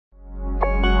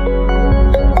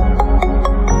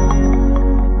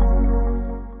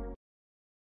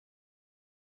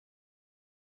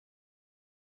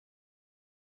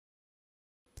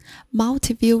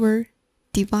Multiviewer,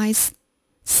 Device,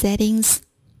 Settings.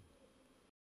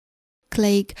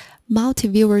 Click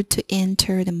Multiviewer to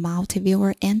enter the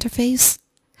Multiviewer interface.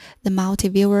 The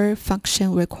Multiviewer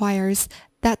function requires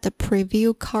that the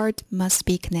preview card must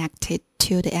be connected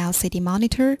to the LCD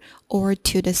monitor or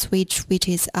to the switch which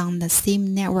is on the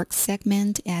SIM network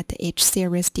segment at the H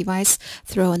series device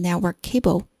through a network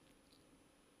cable.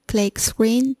 Click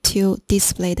Screen to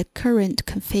display the current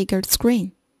configured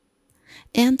screen,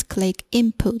 and click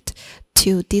Input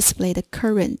to display the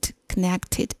current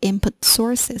connected input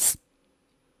sources.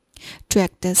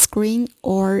 Drag the screen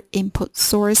or input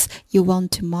source you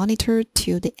want to monitor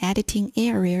to the editing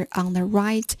area on the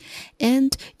right,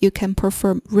 and you can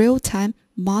perform real-time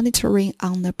monitoring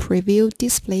on the preview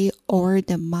display or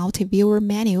the multiviewer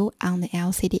menu on the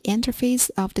LCD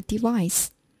interface of the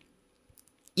device.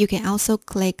 You can also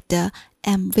click the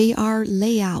MVR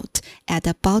layout at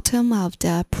the bottom of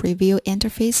the preview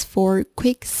interface for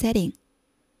quick setting.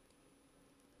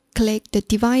 Click the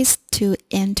device to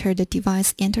enter the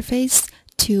device interface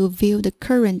to view the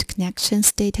current connection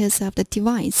status of the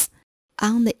device.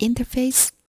 On the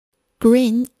interface,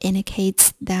 green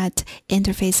indicates that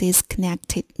interface is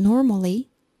connected normally.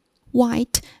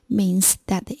 White means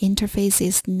that the interface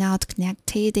is not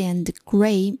connected, and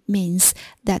gray means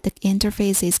that the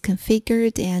interface is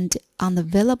configured and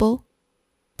unavailable.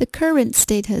 The current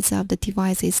status of the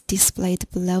device is displayed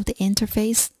below the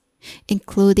interface,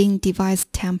 including device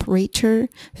temperature,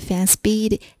 fan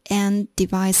speed, and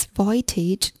device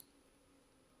voltage.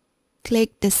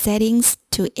 Click the Settings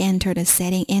to enter the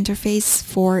setting interface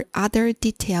for other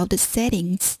detailed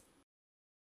settings.